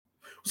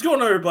What's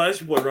going on, everybody?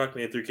 It's your boy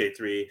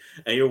Rockman3K3,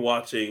 and you're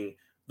watching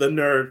the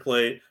Nerd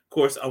Play. Of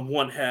course, I'm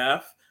one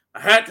half.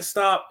 I had to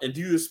stop and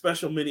do this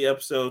special mini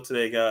episode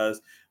today,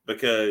 guys,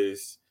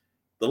 because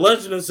The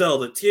Legend of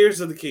Zelda Tears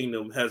of the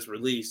Kingdom has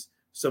released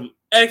some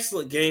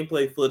excellent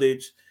gameplay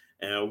footage,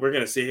 and we're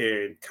going to sit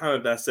here and kind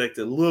of dissect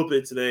it a little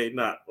bit today.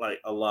 Not like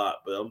a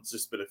lot, but I'm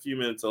just spend a few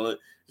minutes on it,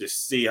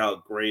 just see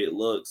how great it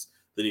looks.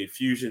 The new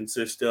fusion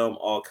system,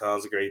 all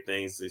kinds of great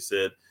things they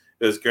said.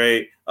 It was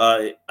great.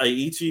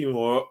 Aichi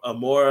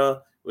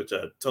Amora, which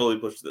I totally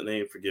butchered the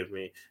name, forgive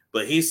me.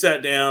 But he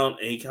sat down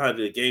and he kind of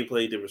did a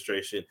gameplay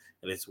demonstration,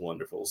 and it's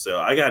wonderful.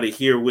 So I got it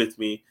here with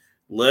me.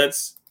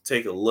 Let's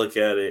take a look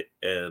at it,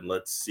 and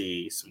let's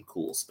see some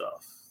cool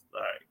stuff.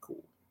 All right,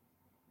 cool.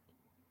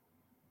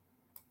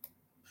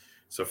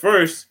 So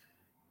first,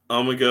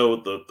 I'm going to go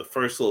with the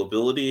first little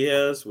ability he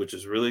has, which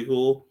is really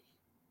cool.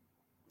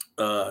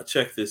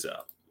 Check this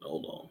out.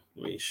 Hold on.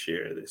 Let me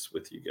share this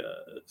with you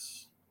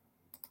guys.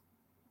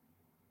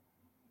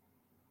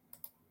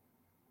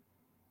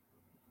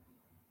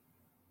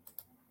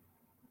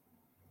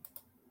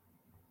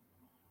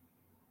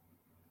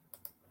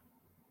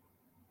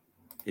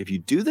 If you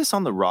do this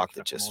on the rock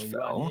that just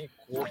fell,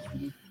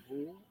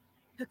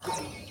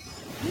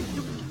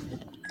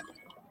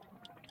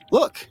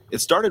 look, it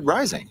started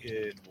rising.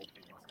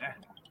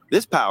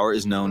 This power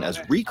is known as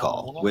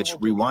recall, which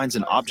rewinds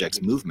an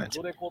object's movement.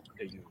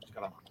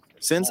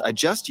 Since I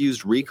just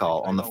used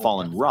recall on the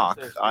fallen rock,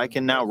 I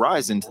can now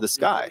rise into the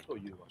sky.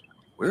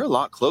 We're a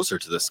lot closer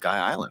to the Sky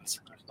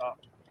Islands.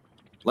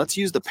 Let's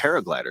use the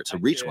paraglider to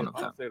reach one of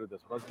them.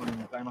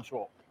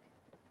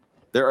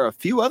 There are a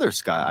few other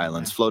Sky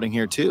Islands floating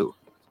here too.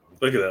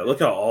 Look at that. Look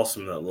how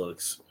awesome that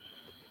looks.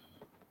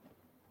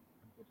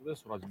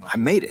 I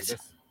made it.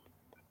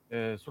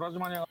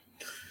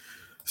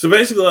 So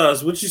basically,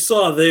 what you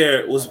saw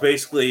there was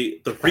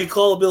basically the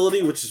recall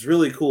ability, which is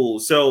really cool.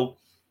 So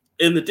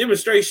in the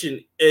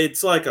demonstration,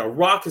 it's like a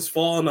rock is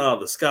falling out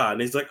of the sky.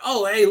 And he's like,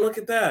 oh, hey, look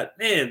at that.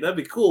 Man, that'd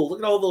be cool. Look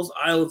at all those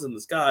islands in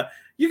the sky.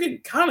 You can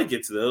kind of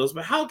get to those,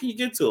 but how can you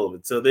get to them?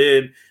 And so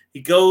then he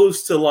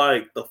goes to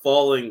like the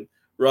falling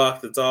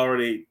rock that's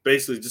already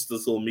basically just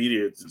this little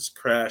meteor that just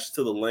crashed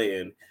to the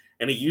land,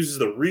 and he uses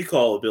the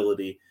recall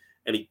ability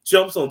and he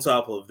jumps on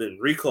top of it, then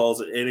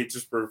recalls it, and it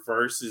just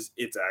reverses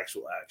its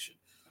actual action.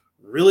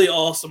 Really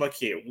awesome. I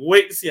can't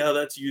wait to see how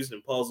that's used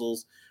in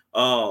puzzles.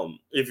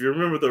 If you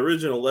remember the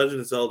original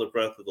Legend of Zelda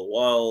Breath of the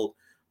Wild,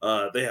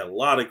 they had a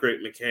lot of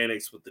great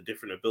mechanics with the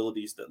different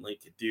abilities that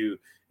Link could do,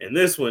 and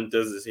this one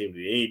doesn't seem to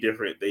be any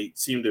different. They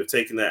seem to have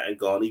taken that and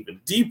gone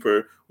even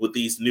deeper with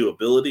these new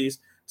abilities.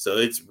 So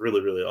it's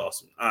really, really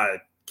awesome. I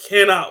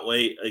cannot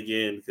wait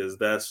again because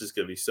that's just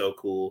going to be so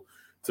cool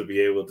to be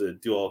able to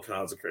do all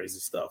kinds of crazy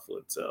stuff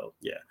with. So,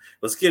 yeah,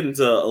 let's get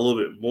into a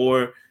little bit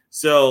more.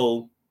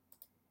 So,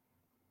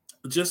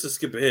 just to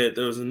skip ahead,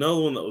 there was another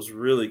one that was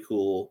really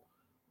cool.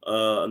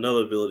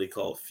 Another ability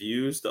called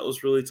Fuse that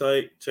was really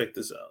tight. Check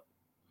this out.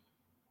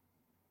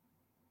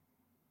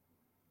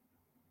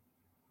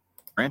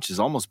 Branch is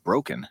almost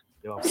broken.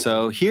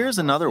 So here's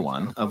another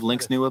one of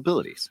Link's new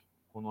abilities.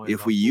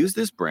 If we use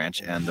this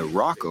branch and the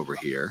rock over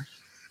here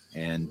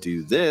and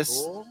do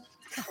this,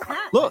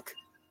 look,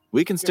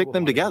 we can stick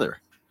them together.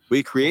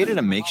 We created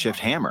a makeshift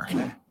hammer.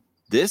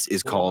 This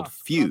is called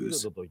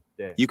Fuse.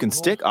 You can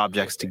stick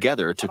objects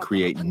together to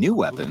create new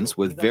weapons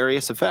with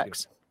various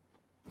effects.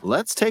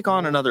 Let's take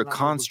on another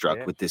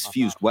construct with this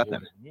fused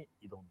weapon.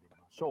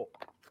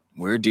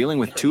 We're dealing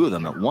with two of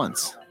them at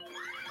once.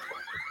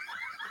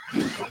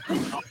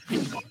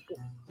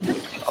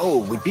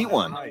 Oh, we beat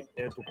one.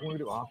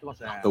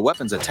 The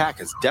weapon's attack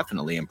has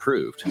definitely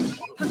improved.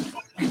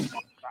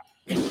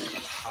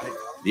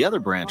 The other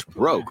branch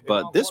broke,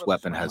 but this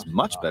weapon has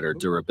much better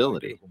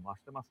durability.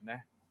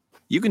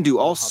 You can do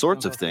all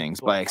sorts of things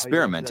by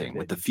experimenting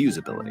with the fuse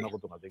ability.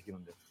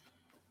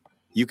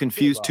 You can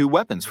fuse two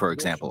weapons, for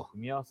example.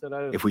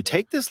 If we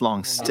take this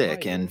long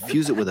stick and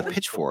fuse it with a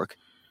pitchfork,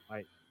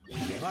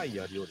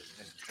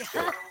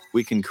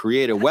 we can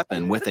create a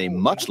weapon with a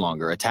much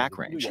longer attack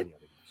range.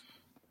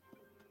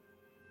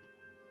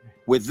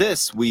 With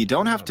this, we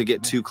don't have to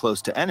get too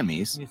close to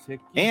enemies,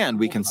 and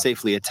we can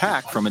safely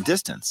attack from a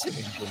distance.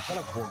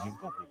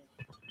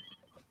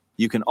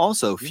 You can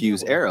also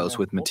fuse arrows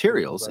with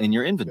materials in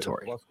your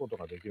inventory.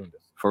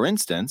 For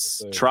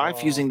instance, try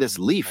fusing this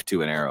leaf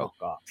to an arrow.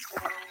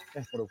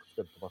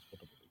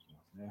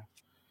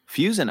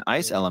 Fuse an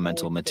ice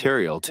elemental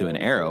material to an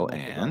arrow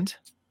and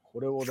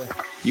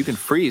you can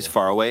freeze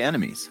faraway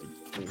enemies.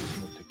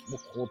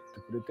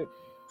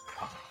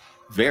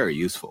 Very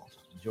useful.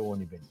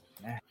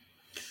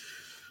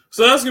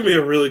 So that's going to be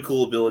a really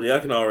cool ability. I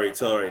can already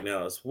tell right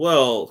now as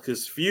well,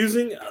 because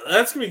fusing,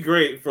 that's going to be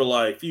great for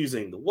like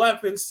fusing the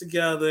weapons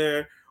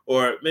together,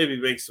 or maybe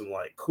make some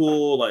like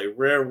cool, like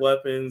rare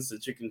weapons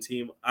that you can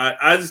team.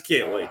 I just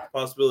can't wait. The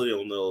possibility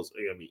on those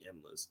are going to be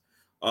endless.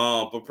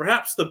 But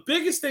perhaps the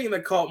biggest thing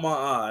that caught my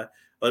eye,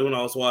 like when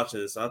I was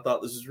watching this, I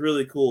thought this was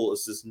really cool,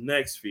 is this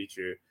next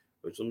feature,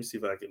 which let me see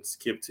if I can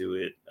skip to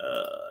it.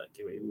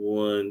 Give me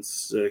 1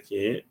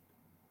 second.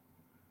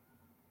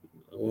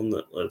 one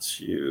that lets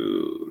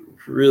you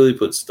really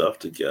put stuff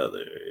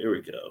together. Here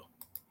we go.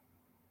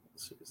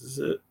 Let's see, is this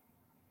it?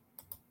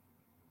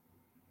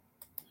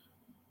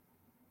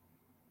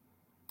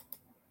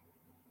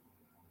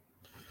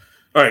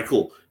 All right,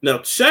 cool. Now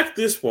check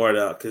this part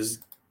out, because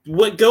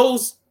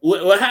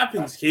what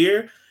happens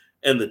here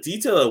and the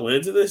detail that went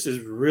into this is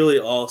really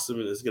awesome,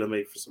 and it's going to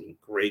make for some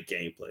great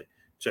gameplay.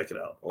 Check it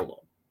out. Hold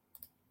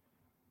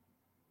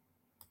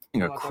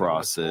on.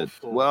 Across it.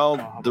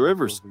 Well, the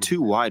river's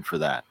too wide for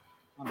that.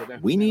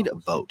 We need a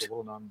boat.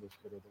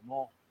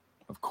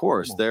 Of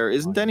course, there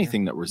isn't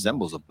anything that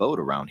resembles a boat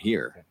around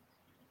here.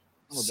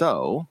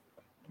 So,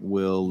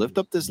 we'll lift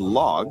up this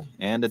log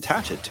and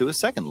attach it to a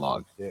second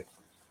log.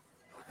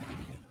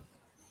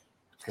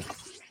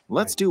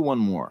 Let's do one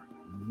more.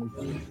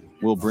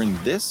 We'll bring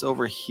this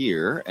over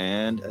here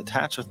and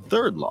attach a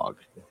third log.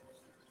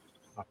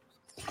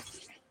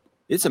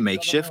 It's a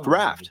makeshift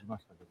raft.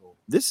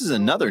 This is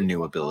another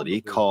new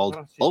ability called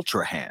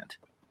Ultra Hand.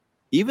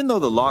 Even though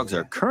the logs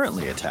are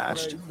currently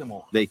attached,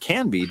 they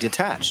can be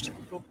detached.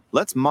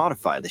 Let's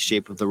modify the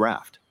shape of the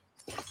raft.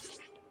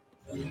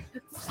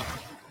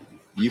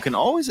 You can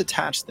always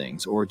attach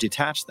things or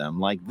detach them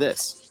like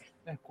this.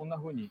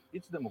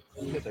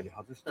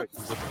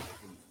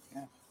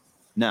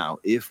 Now,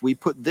 if we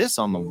put this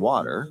on the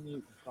water,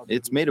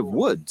 it's made of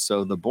wood,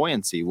 so the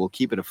buoyancy will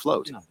keep it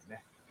afloat.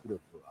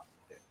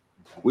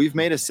 We've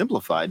made a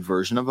simplified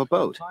version of a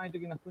boat.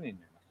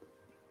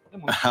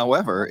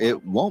 However,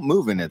 it won't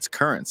move in its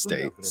current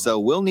state, so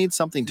we'll need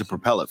something to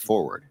propel it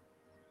forward.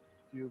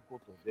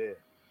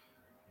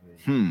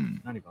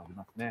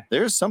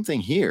 There's something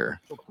here.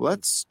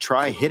 Let's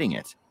try hitting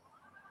it.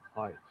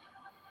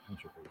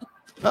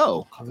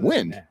 Oh,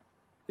 wind.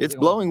 It's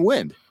blowing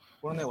wind.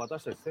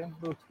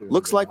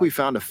 Looks like we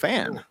found a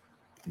fan.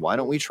 Why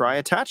don't we try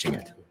attaching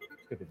it?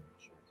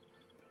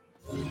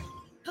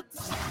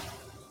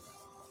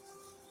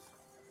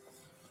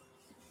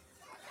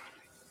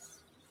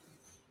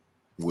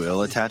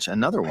 We'll attach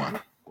another one.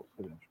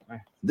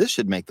 This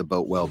should make the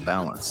boat well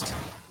balanced.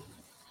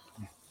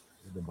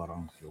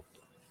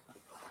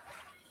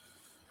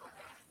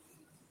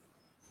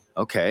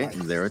 Okay,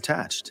 they're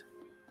attached.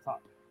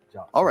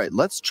 All right,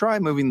 let's try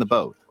moving the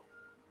boat.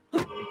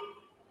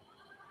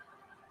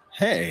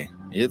 Hey,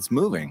 it's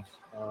moving.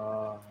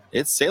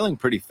 It's sailing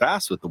pretty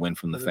fast with the wind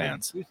from the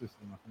fans.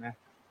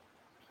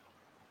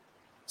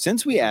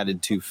 Since we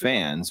added 2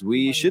 fans,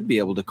 we should be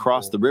able to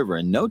cross the river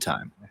in no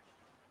time.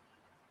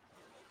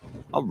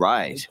 All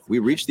right, we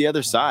reached the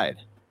other side.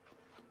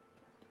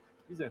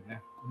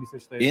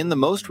 In the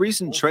most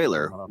recent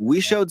trailer,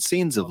 we showed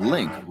scenes of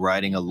Link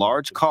riding a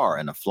large car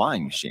and a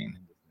flying machine.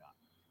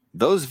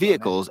 Those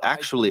vehicles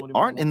actually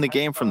aren't in the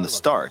game from the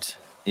start.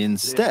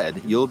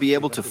 Instead, you'll be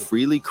able to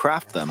freely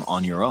craft them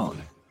on your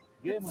own.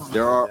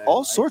 There are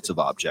all sorts of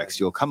objects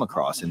you'll come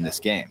across in this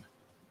game.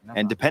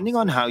 And depending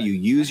on how you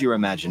use your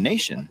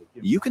imagination,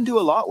 you can do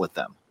a lot with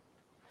them.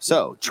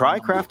 So, try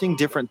crafting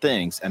different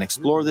things and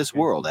explore this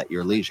world at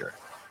your leisure.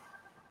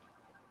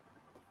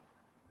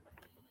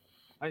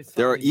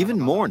 There are even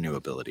more new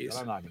abilities.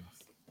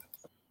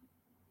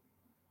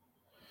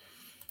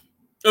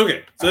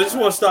 Okay, so I just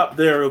want to stop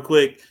there real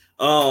quick.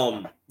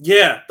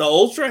 Yeah, the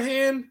Ultra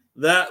Hand,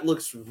 that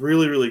looks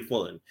really, really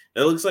fun.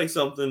 It looks like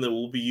something that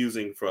we'll be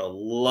using for a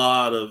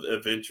lot of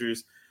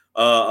adventures,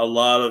 a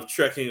lot of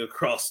trekking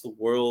across the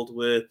world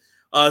with.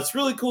 It's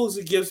really cool because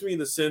it gives me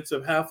the sense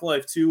of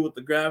Half-Life 2 with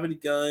the gravity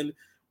gun,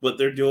 but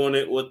they're doing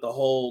it with the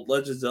whole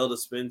Legend of Zelda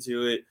spin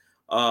to it.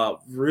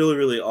 Really,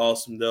 really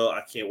awesome, though.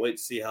 I can't wait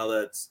to see how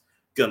that's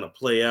going to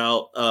play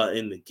out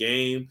in the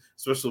game,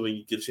 especially when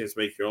you get a chance to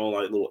make your own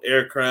like little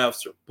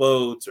aircrafts or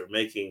boats or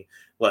making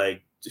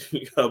like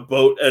a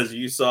boat as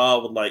you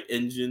saw with like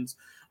engines.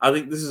 I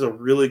think this is a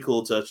really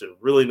cool touch and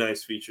really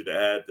nice feature to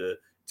add to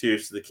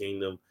Tears of the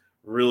Kingdom.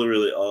 Really,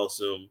 really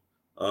awesome.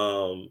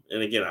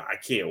 And again, I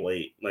can't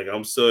wait. Like,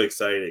 I'm so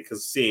excited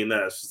because seeing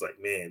that, it's just like,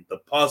 man, the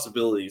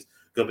possibilities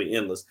gonna be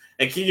endless.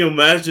 And can you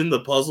imagine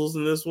the puzzles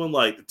in this one?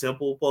 Like the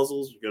temple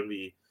puzzles are gonna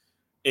be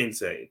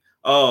insane.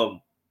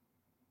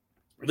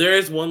 There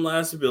is one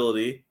last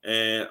ability,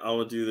 and I'm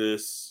gonna do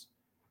this,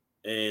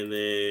 and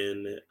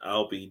then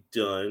I'll be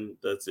done.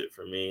 That's it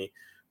for me.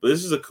 But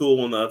this is a cool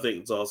one that I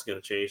think is also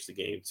gonna change the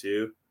game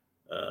too.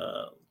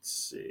 Let's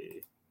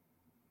see.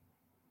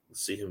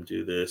 Let's see him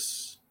do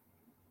this.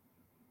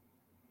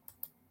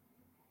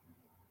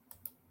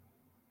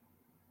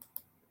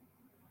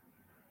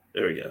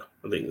 There we go.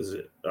 I think this is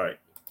it. All right,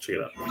 check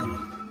it out.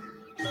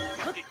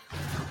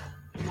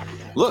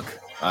 Look,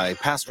 I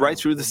passed right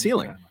through the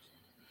ceiling.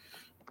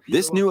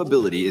 This new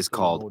ability is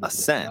called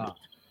Ascend.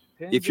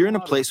 If you're in a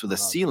place with a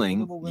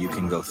ceiling, you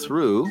can go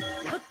through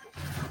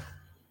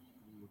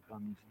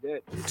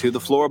to the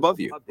floor above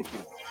you.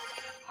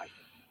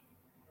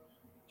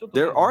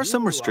 There are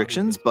some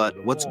restrictions,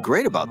 but what's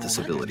great about this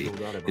ability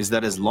is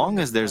that as long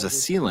as there's a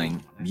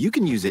ceiling, you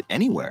can use it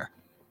anywhere.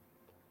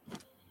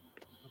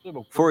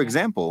 For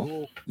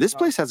example, this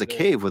place has a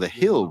cave with a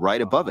hill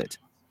right above it.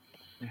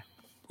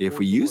 If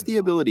we use the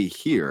ability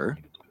here,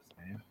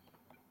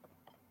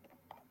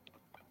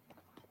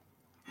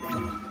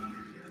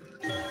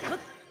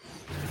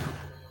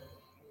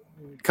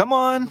 Come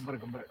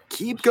on,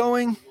 keep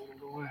going.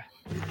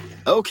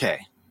 Okay,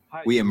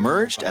 we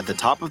emerged at the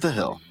top of the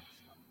hill.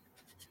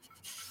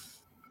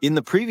 In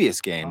the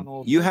previous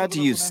game, you had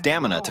to use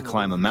stamina to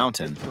climb a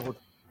mountain.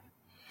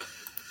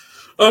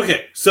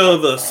 Okay, so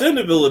the ascend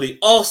ability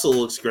also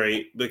looks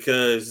great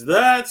because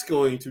that's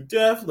going to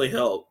definitely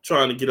help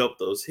trying to get up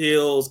those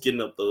hills,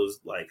 getting up those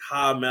like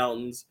high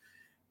mountains.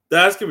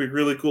 That's gonna be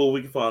really cool.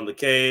 We can find the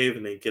cave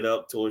and then get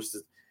up towards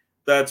the.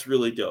 That's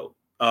really dope.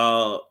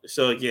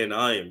 So again,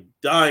 I am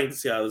dying to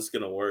see how this is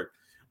gonna work.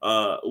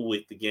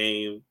 With the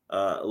game,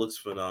 it looks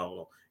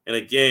phenomenal. And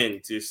again,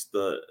 just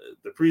the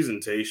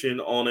presentation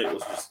on it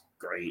was just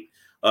great.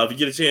 If you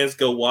get a chance,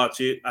 go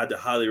watch it. I'd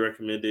highly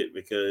recommend it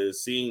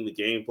because seeing the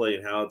gameplay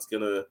and how it's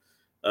gonna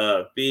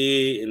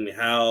be and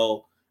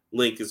how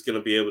Link is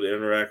gonna be able to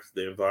interact with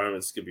the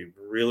environment is gonna be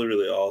really,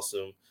 really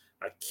awesome.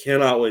 I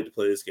cannot wait to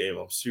play this game.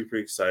 I'm super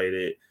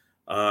excited.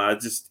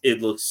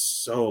 It looks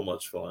so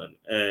much fun,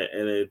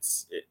 and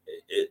it's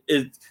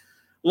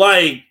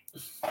like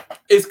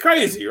it's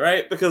crazy,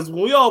 right? Because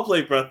when we all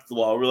play Breath of the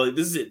Wild, we're like,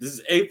 this is it. This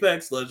is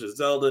Apex Legends of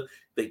Zelda.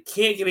 They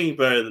can't get any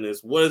better than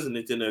this. What is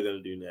Nintendo going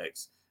to do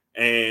next?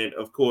 And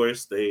of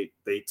course, they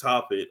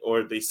top it,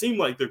 or they seem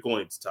like they're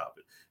going to top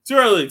it. Too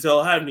early to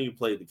tell. I haven't even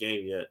played the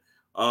game yet,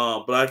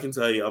 but I can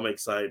tell you, I'm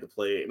excited to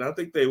play it, and I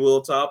think they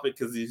will top it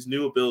because these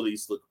new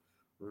abilities look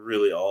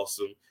really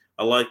awesome.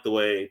 I like the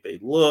way they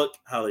look,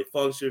 how they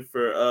function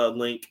for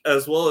Link,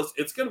 as well as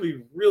it's going to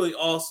be really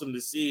awesome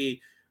to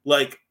see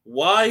like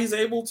why he's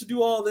able to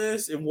do all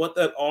this and what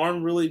that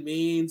arm really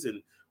means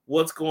and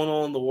what's going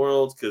on in the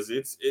world because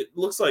it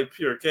looks like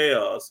pure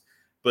chaos,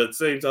 but at the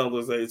same time, it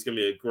looks like it's going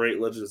to be a great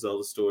Legend of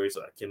Zelda story.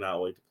 So I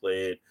cannot wait to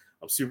play it.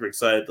 I'm super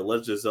excited. The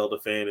Legend of Zelda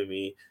fan of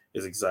me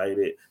is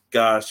excited.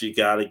 Gosh, you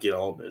got to get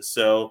on this.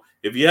 So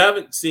if you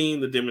haven't seen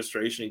the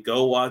demonstration,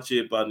 go watch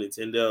it by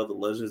Nintendo, the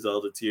Legend of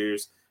Zelda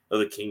Tears of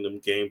the Kingdom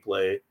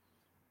gameplay.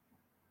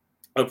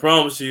 I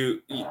promise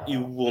you,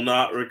 you will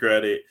not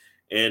regret it.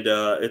 And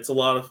it's a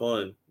lot of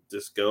fun.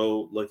 Just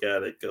go look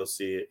at it, go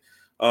see it.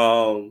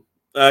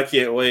 I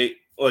can't wait.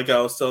 Like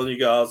I was telling you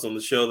guys on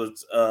the show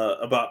that's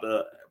about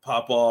to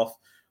pop off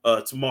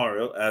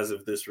tomorrow, as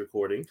of this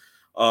recording.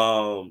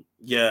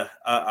 Yeah,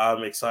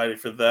 I'm excited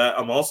for that.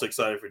 I'm also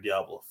excited for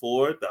Diablo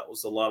 4. That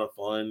was a lot of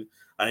fun.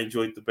 I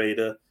enjoyed the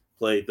beta,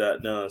 played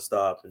that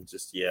nonstop, and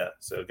just yeah.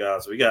 So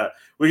guys, we got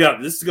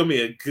this is gonna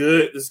be a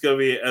good. This is gonna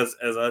be as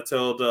I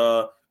told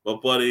my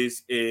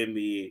buddies in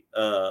the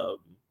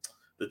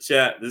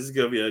chat. This is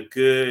gonna be a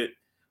good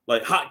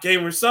like hot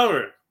gamer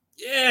summer.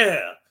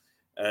 Yeah.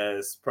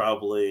 As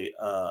probably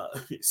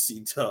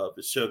C-Tub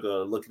and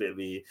Sugar looking at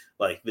me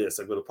like this.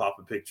 I'm gonna pop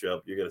a picture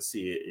up. You're gonna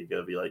see it. You're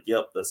gonna be like,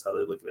 "Yep, that's how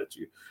they're looking at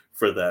you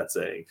for that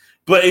saying."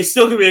 But it's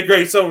still gonna be a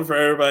great summer for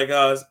everybody,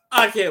 guys.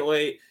 I can't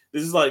wait.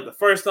 This is like the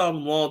first time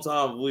in a long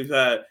time we're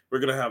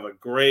gonna have a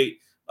great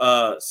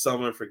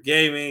summer for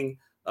gaming.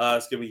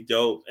 It's gonna be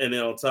dope. And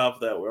then on top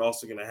of that, we're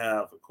also gonna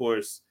have, of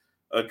course,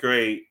 a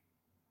great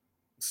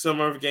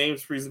Summer of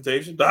Games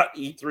presentation, not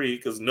E3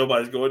 because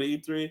nobody's going to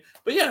E3.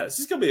 But yeah, this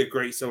is gonna be a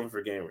great summer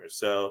for gamers.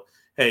 So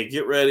hey,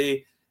 get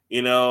ready,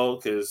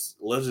 because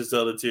Legend of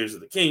Zelda: Tears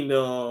of the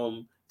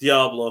Kingdom,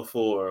 Diablo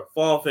 4,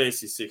 Final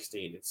Fantasy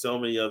 16, and so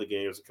many other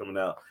games are coming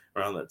out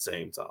around that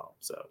same time.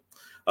 So,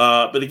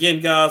 but again,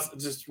 guys,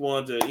 just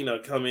wanted to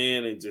come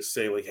in and just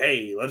say like,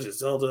 hey, Legend of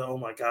Zelda, oh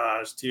my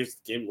gosh, Tears of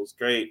the Kingdom looks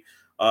great.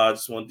 I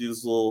just want to do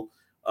this little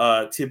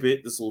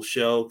tidbit, this little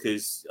show,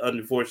 because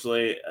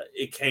unfortunately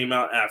it came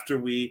out after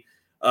we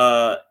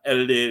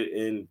edited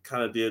and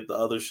kind of did the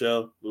other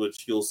show,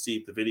 which you'll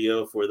see the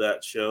video for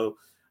that show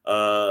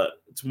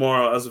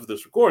tomorrow as of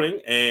this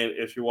recording. And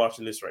if you're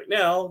watching this right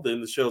now,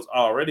 then the show's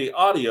already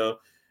audio.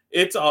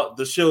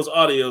 The show's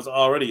audio is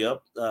already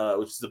up,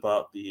 which is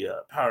about the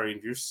Power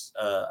Rangers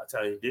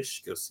Italian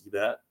dish. Go see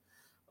that.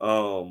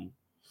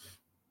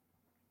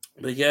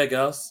 But yeah,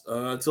 guys,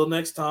 until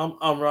next time,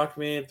 I'm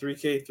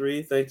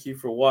Rockman3K3. Thank you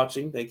for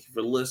watching. Thank you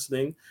for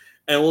listening.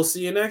 And we'll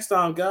see you next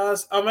time,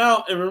 guys. I'm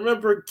out. And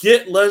remember,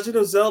 get Legend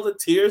of Zelda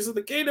Tears of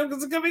the Kingdom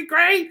because it's going to be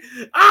great.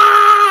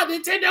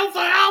 Nintendo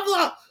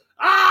forever.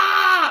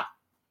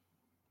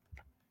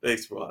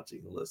 Thanks for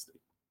watching and listening.